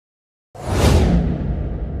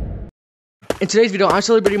In today's video, I'm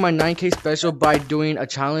celebrating my 9K special by doing a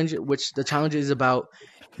challenge, which the challenge is about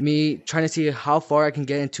me trying to see how far I can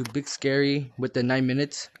get into Big Scary within 9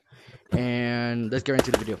 minutes. And let's get right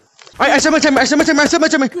into the video. Alright, I set my timer, I set my timer, I set my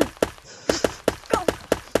timer! Go! Come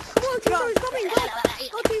on, Tito, he's coming!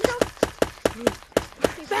 Go, Tito!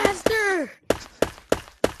 Faster!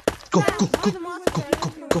 Go, go, go, go,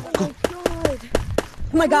 go, go, go.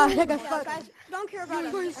 Oh my god, that guy's fucked. Guys, don't care about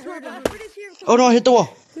him. Oh no, I hit the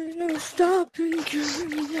wall. There's no stopping me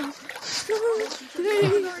now. Stop today.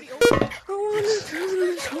 I wanna do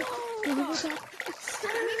this whole.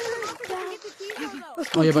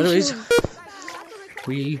 Oh yeah, by the way,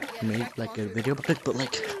 we made like a video, but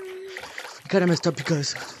like, we kinda messed up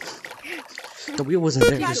because the wheel wasn't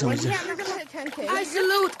there for some reason. I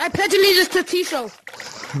salute. I pledge allegiance to Tisho.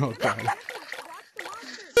 Oh god.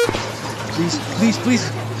 Please, please,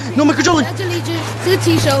 please. No, my controller! Pledge allegiance to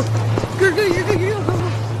Tisho. You're good, you're good, you're good.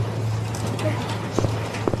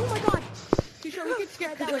 Oh my god. Tisho, we get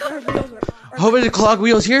scared. Hopefully the clog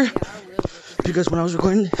wheel's here. Because when I was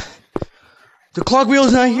recording, the clog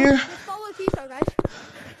wheel's not here. Let's follow Tisho, guys.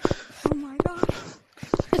 Oh my god.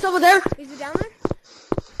 It's over there. Is it down there?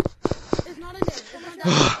 It's not in there. It's not down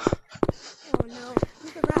there. Oh no.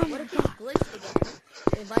 Look at rat. What if it's glitched again?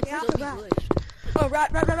 It might still be glitched. Oh,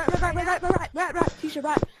 rat. Tisha,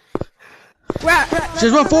 rat.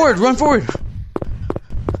 Just run forward, run forward.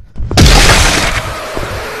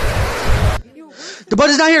 The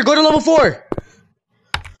button's not here, go to level 4.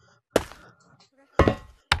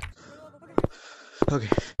 Okay.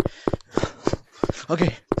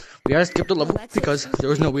 Okay. We gotta skip the level because there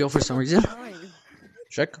was no wheel for some reason.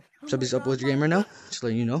 Shrek, Subby's upload your game right now. Just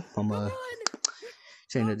letting you know. I'm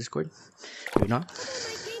saying the Discord. Maybe not.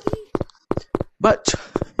 But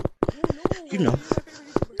you know.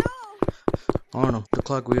 I don't know. The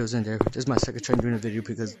clock wheel was in there. This is my second try doing a video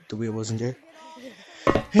because the wheel wasn't there.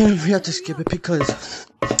 And we have to skip it because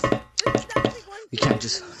we can't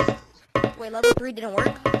just. Wait, level 3 didn't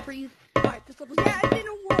work for you? Alright, this level 3. Yeah, it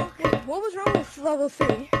didn't work. Wait, what was wrong with level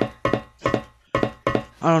 3?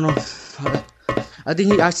 I don't know. I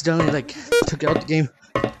think he accidentally like took out the game.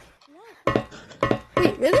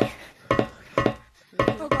 Wait, really?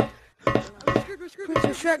 Oh god. We're screwed.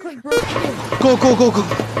 Shrek like broke the game. Go.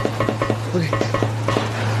 Okay.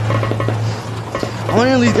 I want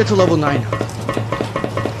to at least get to level 9.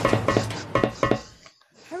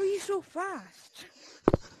 How are you so fast?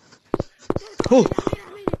 Oh.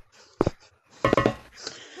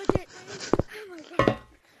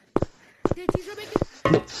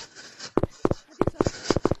 Nope.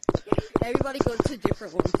 Everybody go to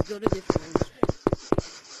different ones. Go to different ones.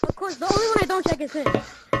 Of course, the only one I don't check is his.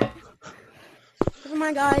 Never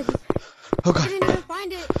mind, guys. Oh god. I didn't even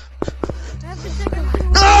find it. I have to check it.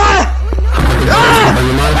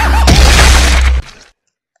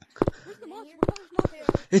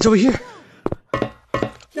 It's over here.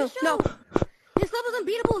 No. This level's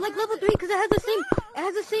unbeatable, like level 3, because it has the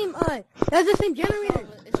same generator.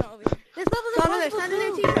 It's not over here. This level's impossible. Stand in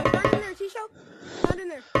there, Tisho. Stand in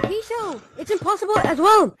there. Tisho, it's impossible as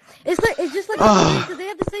well. It's just like because they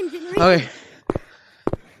have the same generator. Okay.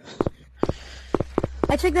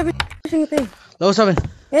 I checked every single thing. Level 7.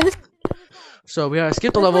 Yeah, this. So we gotta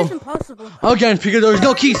skip the level It's impossible. again because there's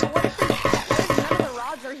no keys. None of the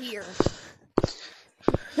rods are here.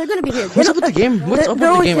 They're gonna be here. What's up with the game? What's up with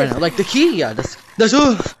the game right now? Like the key? Yeah, that's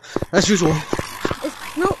usual.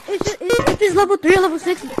 If it's level 3 or level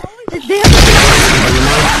 6, they have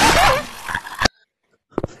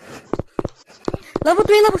level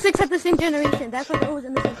 3 and level 6 have the same generation. That's why they're always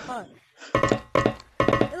in the same spot.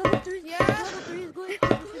 Level 3 is good.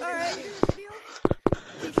 Alright.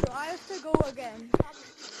 I have to go again.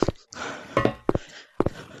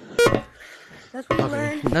 That's what you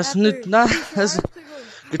learn. That's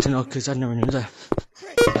good to know because I never knew that.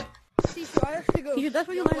 I have to go. That's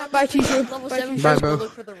what you learn. Bye, Tisha. Level 7. Bye, bro.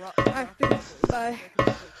 Look for the rock. Bye.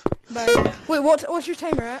 Wait, what's your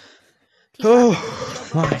timer at? Oh,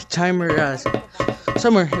 my timer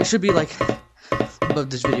somewhere. It should be like above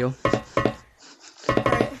this video.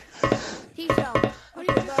 Alright. Tisha, what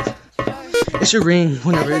do you got? It should ring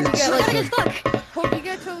whenever it's. Hope you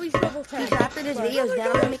get to at least level 10. After this video is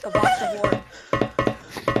down, I'll make a box of war.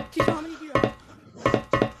 Tisha, how many do you have?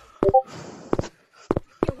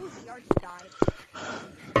 Yo, who's the arch died?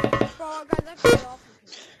 Bro, guys, I fell off.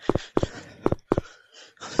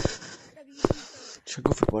 Should I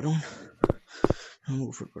go for the bottom one? I'm gonna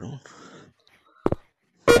go for the bottom one.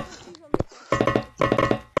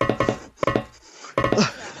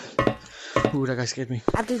 Ooh, that guy scared me.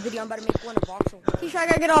 After this video, I'm about to make one of box of war. Tisha, I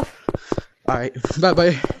gotta get off. Alright, bye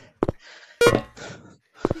bye.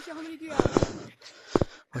 Tisha, how many do you have?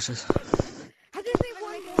 Watch this. I just say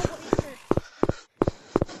one more.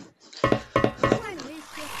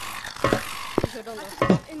 Tisha, don't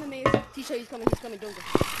go. In the maze. Tisha, he's coming, don't go.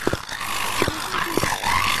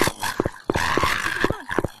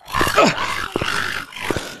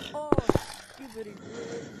 Oh, you goody.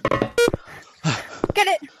 Get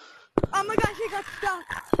it! Oh my gosh, he got stuck.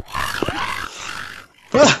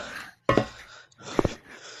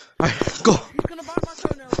 Alright, go. He's gonna bottom our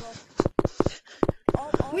toenail, bro.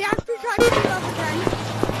 We have to try to do that again.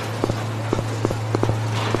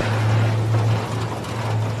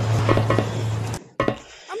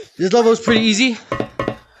 This level is pretty easy.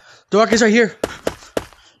 The rock is right here.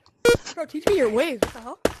 Bro, teach me your ways. What the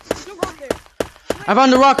hell? There's no rock there. I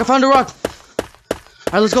found the rock.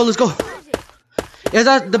 Alright, let's go. Where is it? It's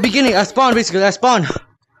at the beginning. At spawn, basically. At spawn.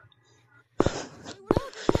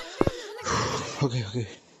 Okay.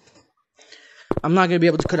 I'm not gonna be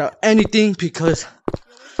able to cut out anything because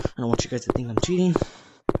I don't want you guys to think I'm cheating.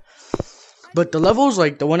 But the levels,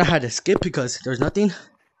 like the one I had to skip because there's nothing.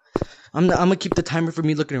 I'm gonna keep the timer for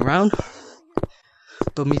me looking around.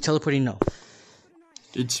 But me teleporting, no.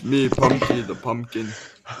 It's me, Pumpkin the Pumpkin.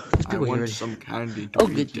 I people here want already. some candy to Oh,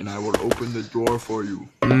 eat, good. and I will open the door for you.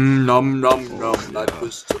 Nom nom nom. That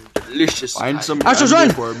was some delicious. Find some Astros,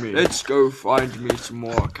 candy run! for me. Let's go find me some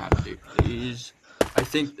more candy, please. I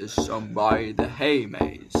think there's some by the hay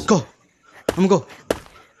maze. Go. I'm gonna go.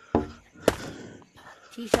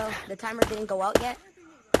 Tisha, the timer didn't go out yet.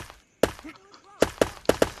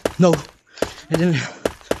 No. It didn't.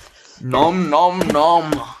 Nom nom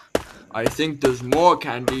nom. I think there's more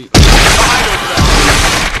candy.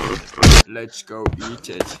 Let's go eat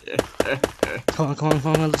it. Come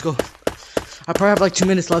on, let's go. I probably have like 2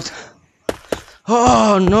 minutes left.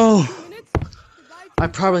 Oh no. I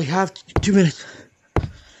probably have 2 minutes.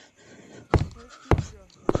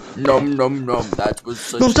 Nom nom nom. That was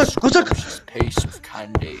such No, I'm a stuck, I'm stuck. scrumptious piece of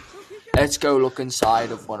candy. Let's go look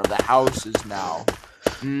inside of one of the houses now.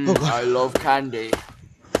 Oh, God. I love candy.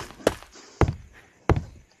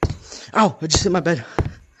 Ow, I just hit my bed.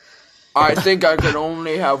 I think I can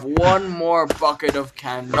only have one more bucket of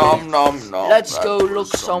candy. Nom nom nom. Let's go look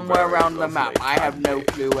somewhere around the map. I have no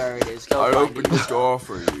clue where it is. I'll open the door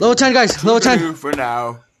for you. Level 10, guys. Level 10. For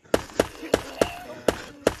now.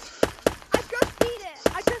 I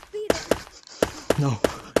just beat it. No.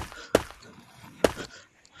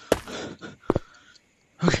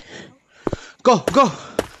 Okay. Go.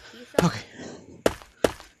 Okay.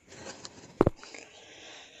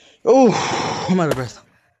 Oh, I'm out of breath.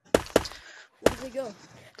 Where did they go?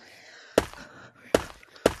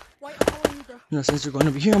 Why I'm following you, bro? No, since you're going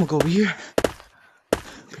over here, I'm gonna go over here.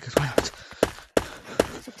 Because why not?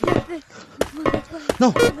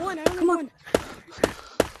 No. Come on.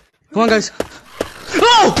 Come on, guys.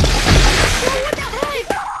 Oh! What the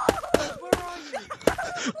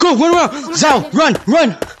heck? Go, run around. Zao, run.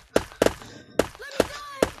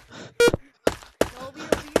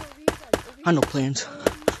 I have no plans.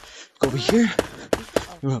 Go over here.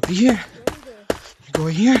 You're over here. You go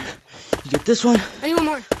right here. You get this one. I need one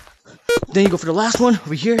more. Then you go for the last one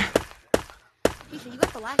over here. Tisha, you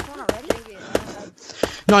got the last one already?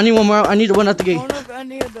 No, I need one more. I need one at the I gate. don't know if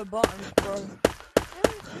any of the buttons, bro.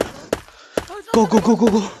 Go. Start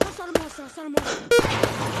him off.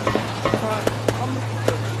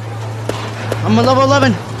 I'm on level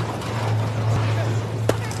 11.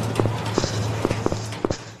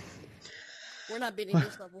 We're not beating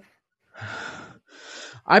this level.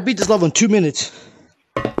 I beat this level in 2 minutes.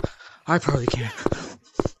 I probably can.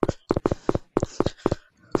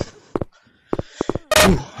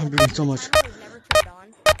 Ooh, I'm breathing so much. Timer was never turned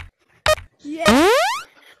on. Yeah.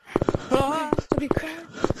 To be cracked.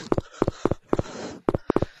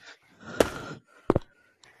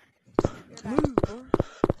 Move, bro.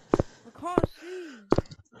 I can't see.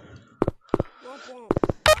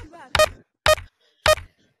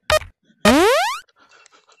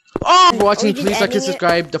 Oh, for watching, Are we just please like and ending it?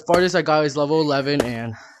 subscribe. The farthest I got is level 11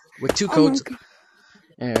 and with 2 codes.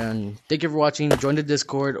 And thank you for watching. Join the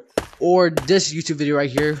Discord or this YouTube video right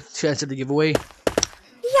here to answer the giveaway. You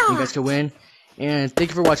Yeah. guys can win. And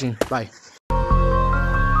thank you for watching. Bye.